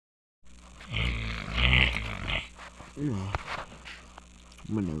No,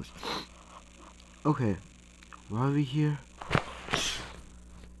 my nose. Okay, why are we here?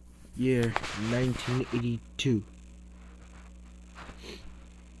 Year 1982.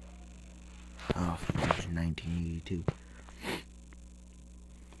 Oh, 1982.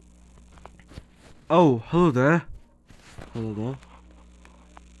 Oh, hello there. Hello there.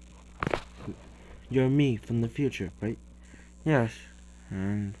 You're me from the future, right? Yes,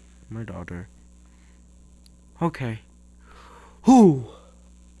 and my daughter. Okay. Who?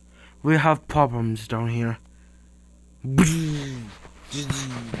 We have problems down here.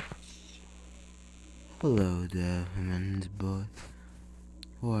 Hello there, man's boy.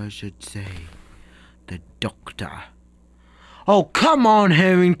 Or I should say, the doctor. Oh, come on,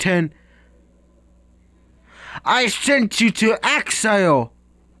 Harrington! I sent you to exile!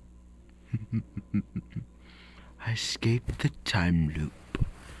 I escaped the time loop.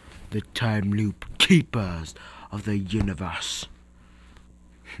 The time loop keepers of the universe.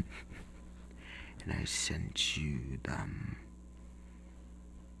 And I sent you them.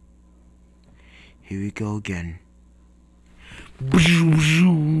 Here we go again.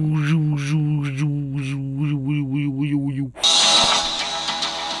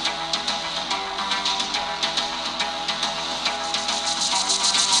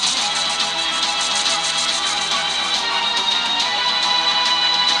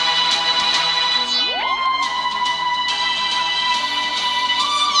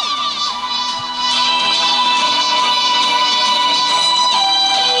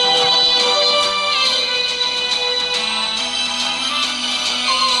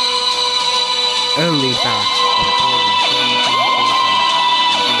 Early back.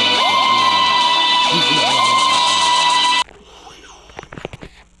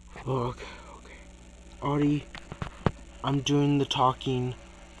 Okay. Artie, I'm doing the talking,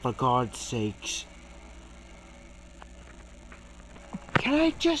 for God's sakes. Can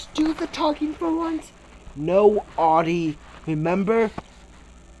I just do the talking for once? No, Artie. Remember?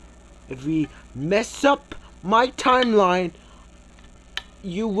 If we mess up my timeline,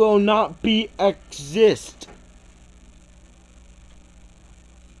 you will not be exist.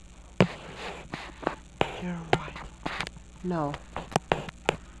 You're right. No.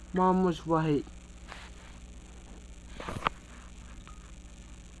 Mom was right.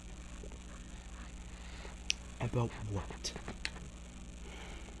 About what?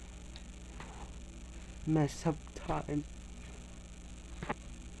 Mess up time.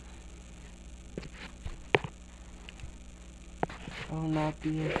 I will not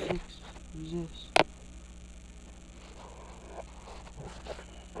be exist.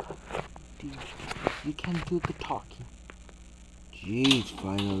 You can do the talking. Jeez,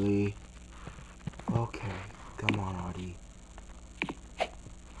 finally. Okay, come on, Artie.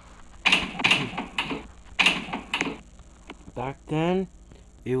 Back then,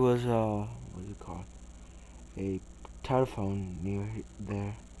 it was what is it called? A telephone near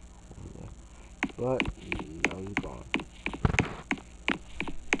there, but now it's gone.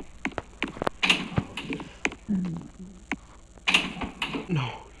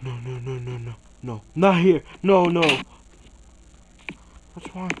 No, not here. No.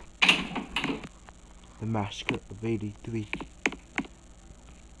 What's wrong? The Massacre of 83.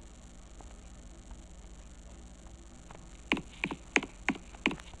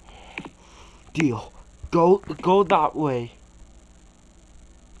 Deal. Go that way.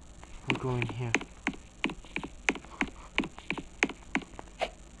 I'm going here.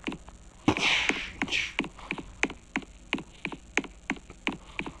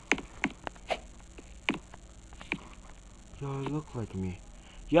 You look like me.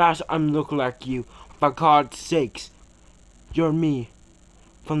 Yes, I'm look like you. For God's sakes. You're me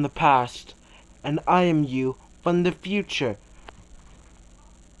from the past, and I am you from the future.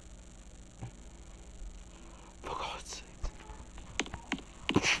 For God's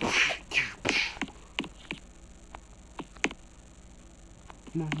sakes.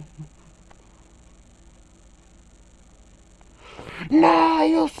 No. Nah,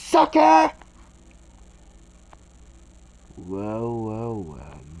 you sucker! Well,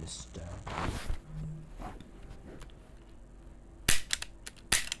 mister.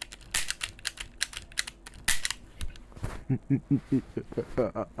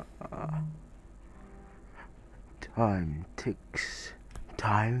 Time ticks.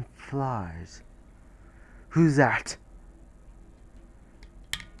 Time flies. Who's that?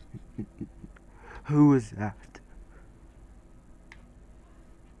 Who is that?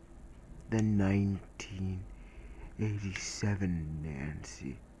 The 1987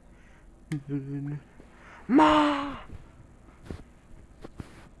 Nancy. Ma!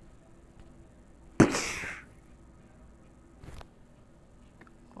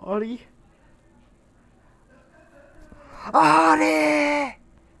 Audie? Audie!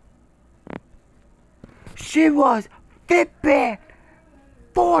 She was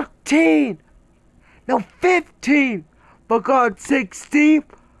 14! No, 15! For God's sake, Steve!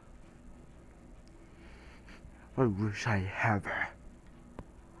 I wish I had her.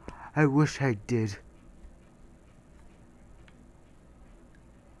 I wish I did.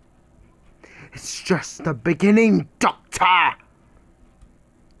 It's just the beginning, Doctor!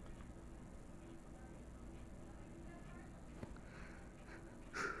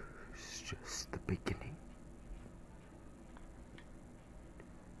 It's just the beginning.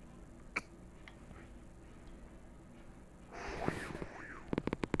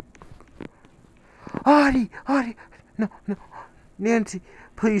 Audie! No. Nancy,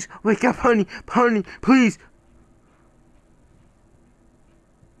 please, wake up, honey, please.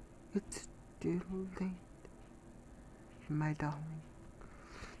 It's too late, my darling.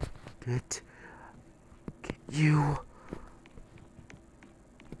 Get you.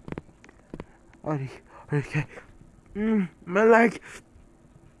 Audie, okay. My leg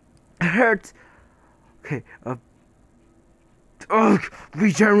hurts. Okay,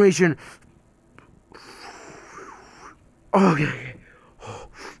 regeneration. Okay.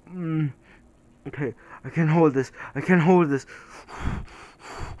 Okay, I can hold this.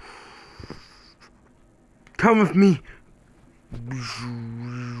 Come with me.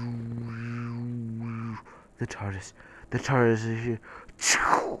 The TARDIS is here.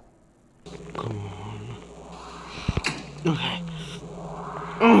 Come on. Okay.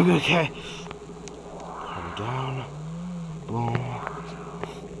 Calm down. Boom.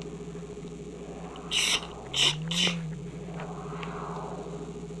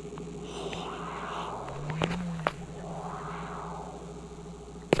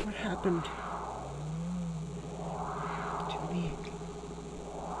 What happened to me?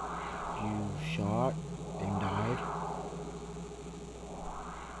 You shot and died?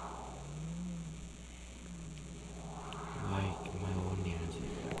 Like my old Nancy.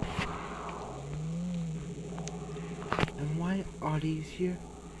 And why Audie's here?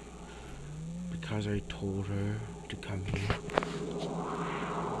 Because I told her to come here.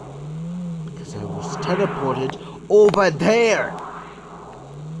 Because I was teleported over there.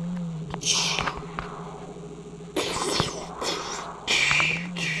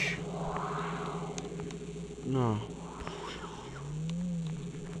 No.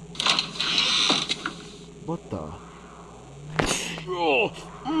 What the?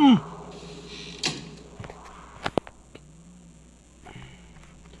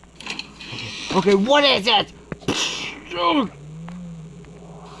 Okay, what is it?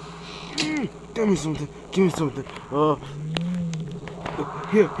 Give me something.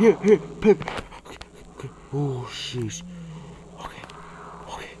 Here. Paper. Okay. Oh, jeez. Okay.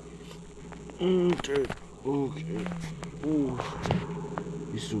 Okay. Oh.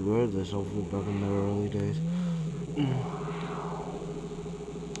 Used to wear this outfit back in the early days.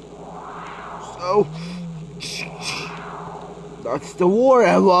 So, that's the war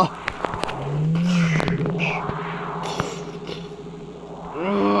era.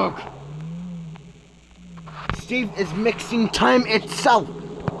 Ugh. Steve is mixing time itself.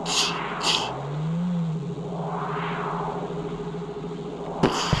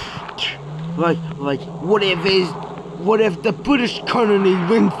 Like, what if the British colony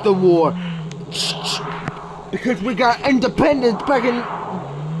wins the war? Because we got independence back in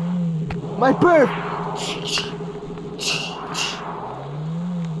my birth.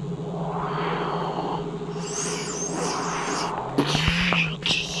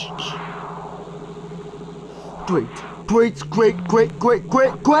 Great.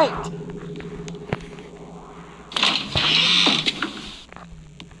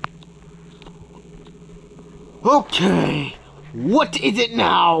 Okay, what is it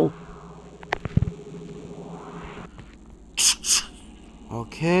now?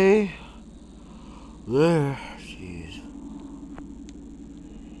 Okay, there, jeez.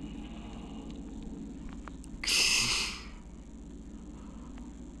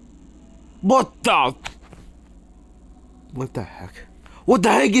 What the heck? What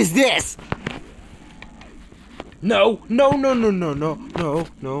the heck is this? No.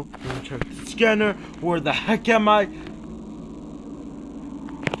 Check the scanner. Where the heck am I?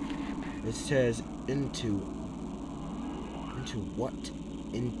 It says into what?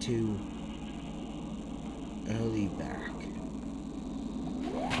 Into early back.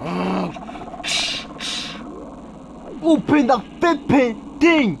 Open the flipping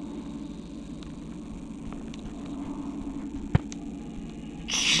thing!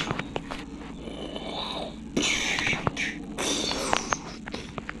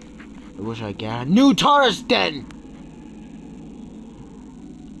 wish I get a new Taurus den!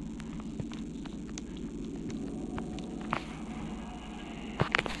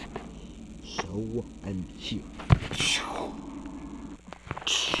 So I'm here.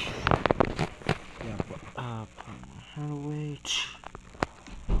 Yeah, but put my hand away.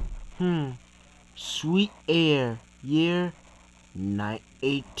 Sweet air, year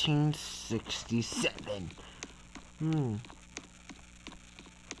 1867.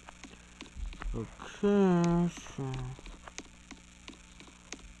 Okay, so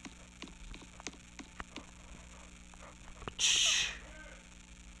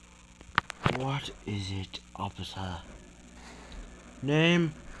what is it, officer?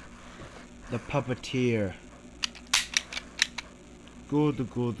 Name? The puppeteer. Good.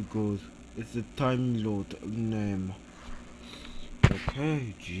 It's a time load name.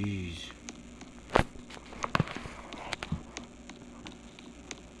 Okay, jeez.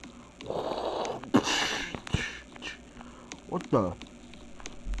 What the?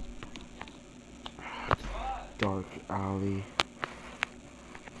 Dark alley.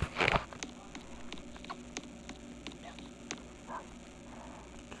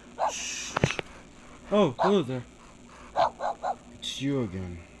 Oh, hello there. It's you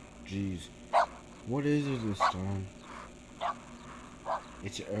again. Jeez. What is it this time?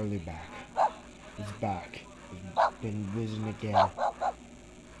 It's early back. It's back. It's been risen again.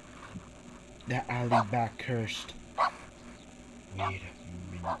 That alley back cursed. Wait a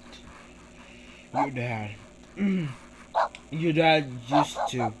minute. Your dad used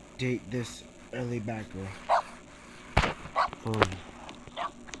to date this early back girl.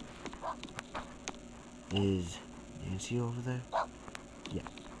 Is Nancy over there? Yeah.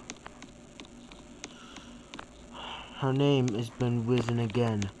 Her name has been risen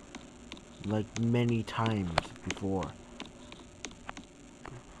again, like many times before.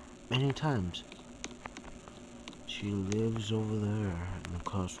 Many times. She lives over there in the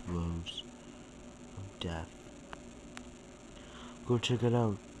crossroads of death. Go check it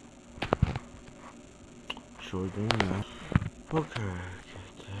out. Sure thing, man. Okay,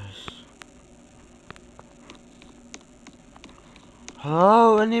 guess.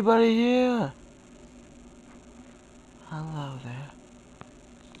 Hello, anybody here? Hello there.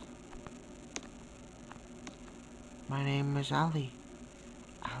 My name is Ali.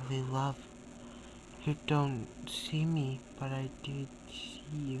 Ali Love. You don't see me, but I did see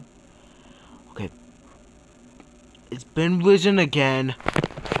you. Okay. It's been risen again.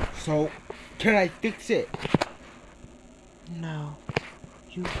 So, can I fix it? No.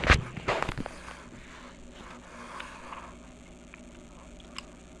 You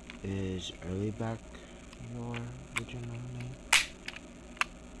Is Early back your original name?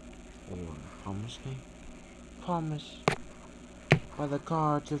 Or Promise name? Promise. By the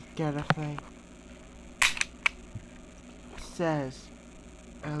gods of Getafay. Says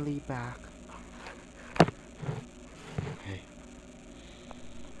Early back. Hey.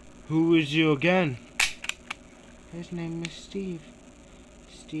 Who is you again? His name is Steve.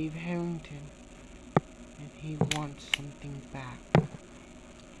 Steve Harrington. And he wants something back.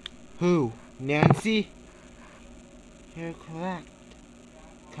 Who? Nancy? You're correct,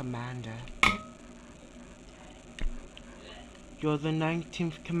 Commander. You're the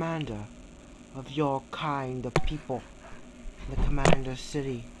 19th Commander of your kind of people in the Commander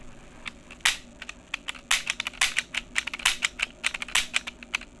City.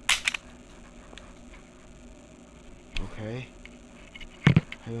 Okay.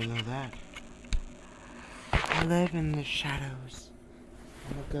 How do you know that? I live in the shadows.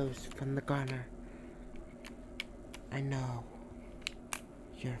 I'm a ghost from the corner. I know.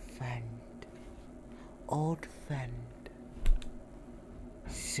 Your friend. Old friend.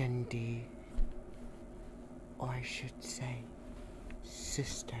 Cindy. Or I should say,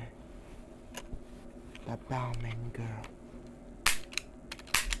 sister. The Bauman girl.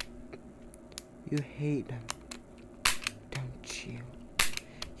 You hate him, don't you?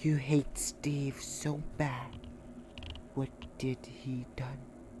 You hate Steve so bad. What did he done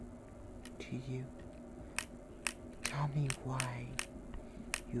to you? Tell me why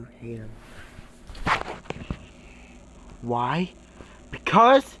you hate him. Why?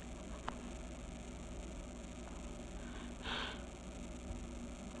 Because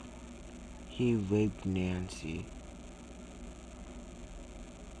he raped Nancy.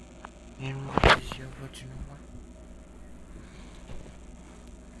 And what is your original one?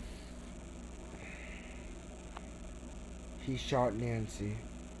 He shot Nancy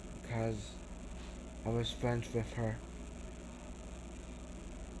because I was friends with her.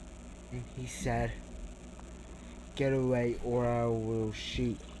 And he said, "Get away or I will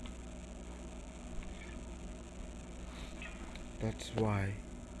shoot." That's why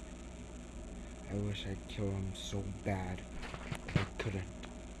I wish I'd kill him so bad, but I couldn't.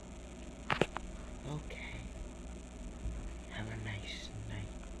 Okay. Have a nice night.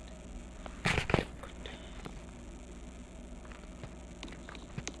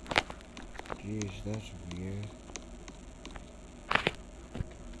 Geez, that's weird.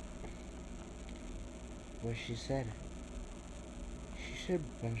 What she said? She said a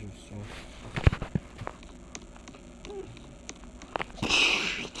bunch of stuff.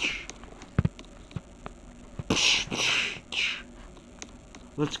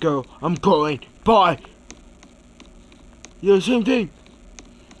 Let's go. I'm going. Bye. Yeah, same thing.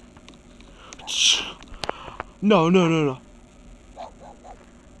 No.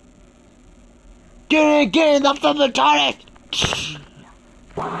 Get in the flippin' toilet.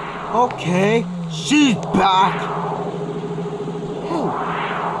 Okay, she's back. Oh,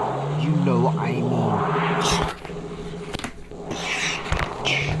 you know what I mean.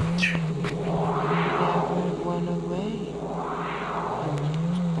 Never went away.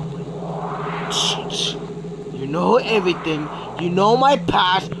 You know everything. You know my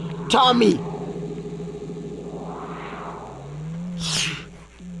past. Tell me.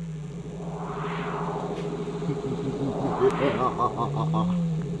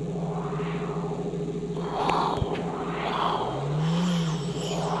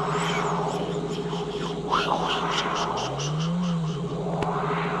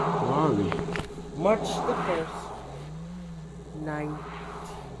 March the 1st,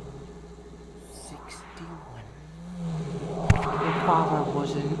 1961. My father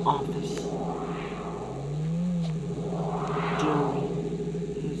was in office during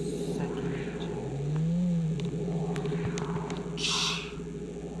his second term.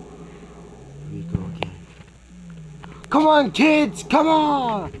 Here we go again. Come on, kids! Come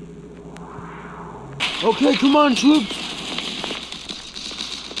on! Okay, come on, troops!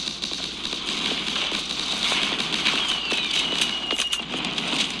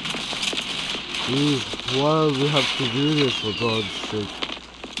 Dude, why do we have to do this, for God's sake?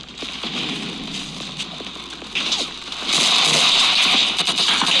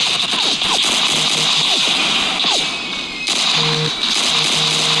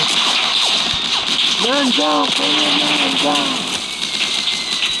 Man down, man down!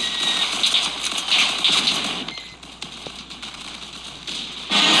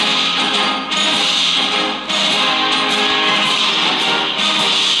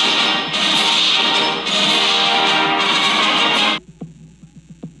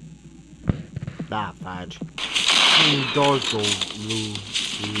 That fudge. Dogs go blue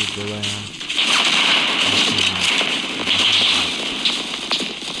through the land.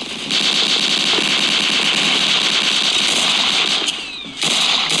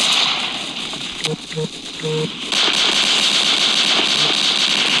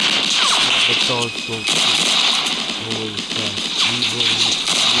 The dogs go always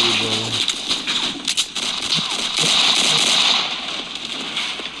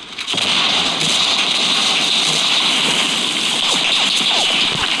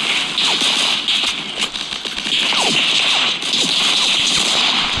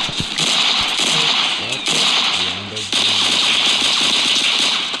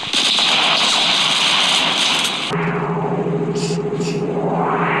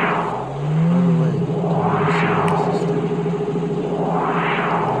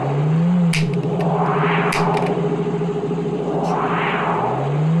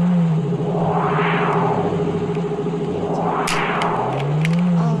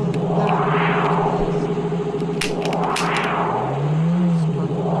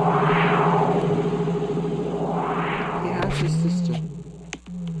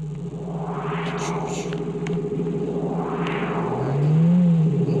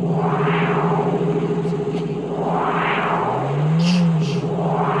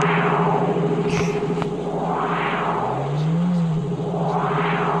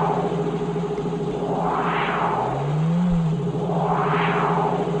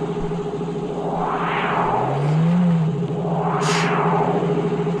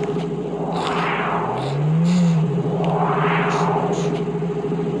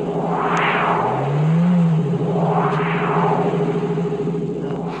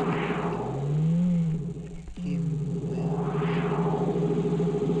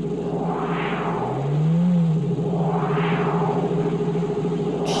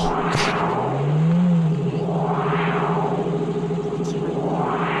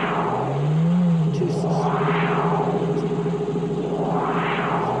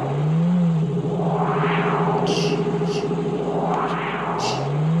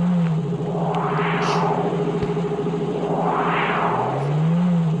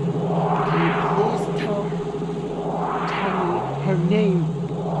name.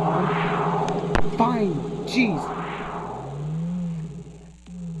 Fine, jeez.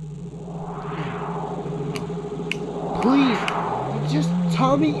 Please, just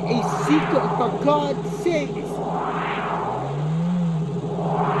tell me a secret for God's sakes.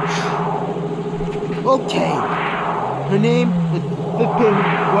 Okay, her name is Fippin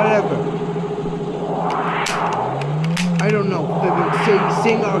whatever. I don't know, Fippin,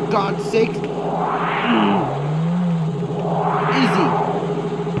 sing our God's sakes. Easy.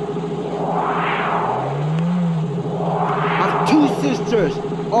 I have two sisters,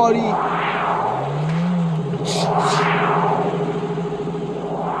 Audie.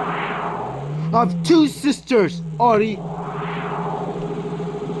 I have two sisters, Audie.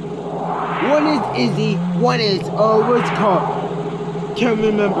 One is Izzy, one is, what's it called? Can't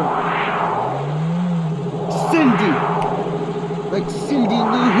remember. Cindy. Like Cindy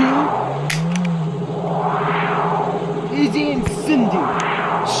Lou Who? Izzy and Cindy.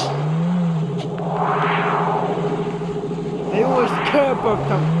 I always care about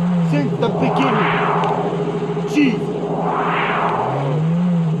them since the beginning. Jeez.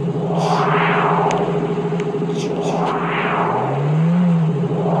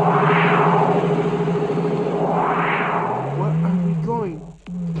 What are we going?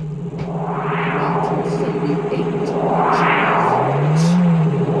 1978.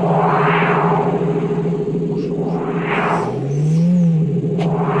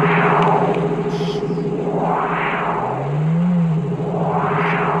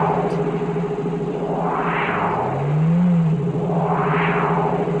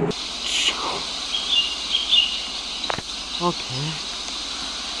 Okay.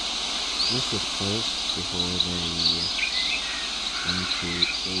 This is first before they went to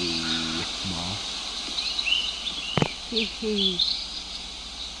a mall. Hee.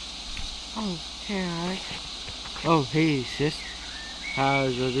 Oh, hey Alex. Oh, hey sis.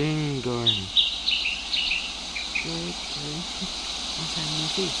 How's your thing going? Good. What's happening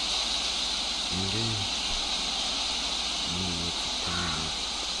with you? I'm good. What's the time?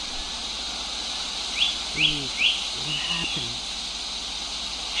 What happened?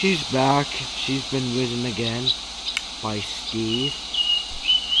 She's back. She's been risen again by Steve.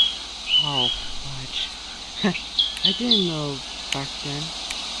 Oh, fudge. I didn't know back then.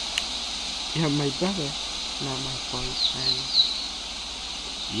 You're my brother, not my boyfriend.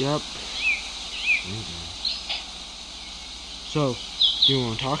 Yup. So, do you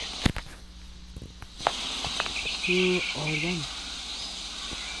want to talk? Who are them?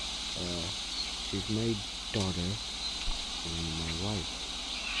 She's my daughter and my wife.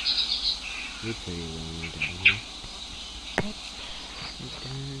 We're pretty lonely down here. Yep. My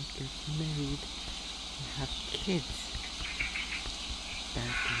dad gets married and have kids.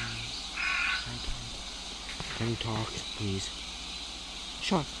 Back in my time. Can you talk, please?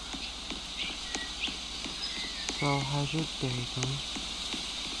 Sure. So, how's your day going?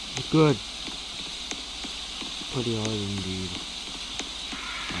 Good. Pretty hard indeed.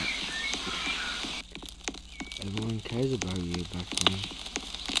 Everyone cares about you back then.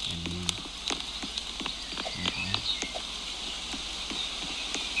 I mean,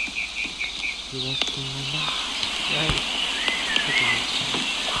 you left me right now. Right.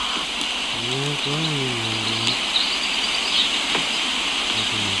 You're going, Mandy.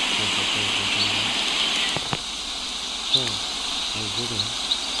 So, how's it going?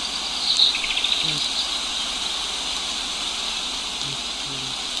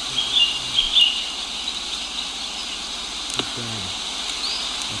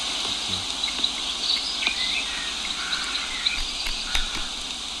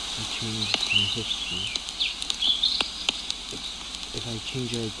 Change my history. If I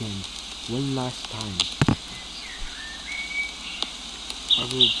change it again, one last time, I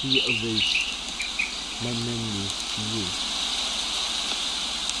will be erased my memories to you.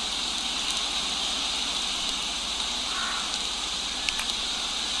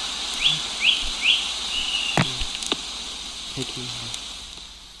 Taking her.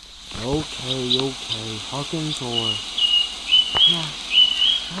 Okay. Hawkins or... No.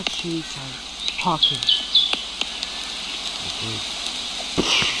 Not Shadeside. Hawkins. Okay.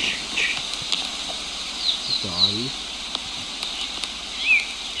 Sorry.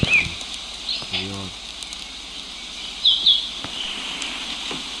 Here we are.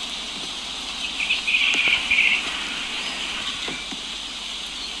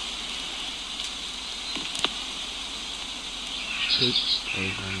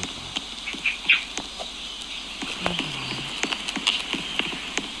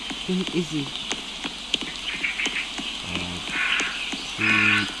 Who is he?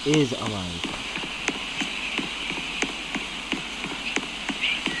 He is alive.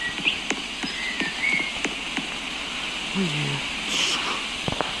 We're here.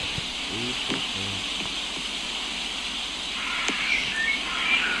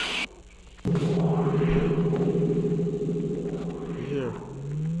 Here.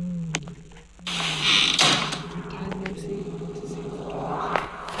 Time no see.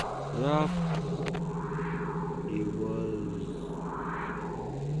 Yeah. It was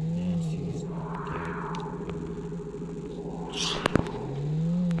Nancy's dad.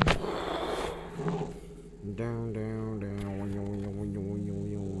 Down.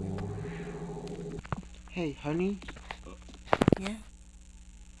 Hey, honey. Yeah?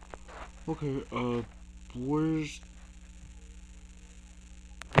 Okay, where's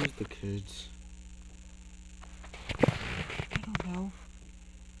the kids? I don't know.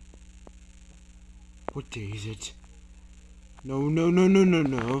 What day is it? No.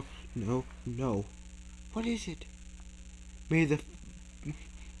 What is it?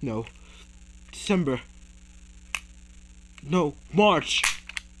 No. December. No, March.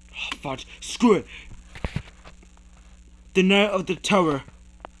 Oh, fudge. Screw it. The night of the terror.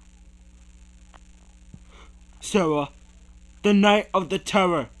 Sarah. The night of the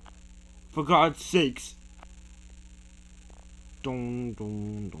terror. For God's sakes. Dun.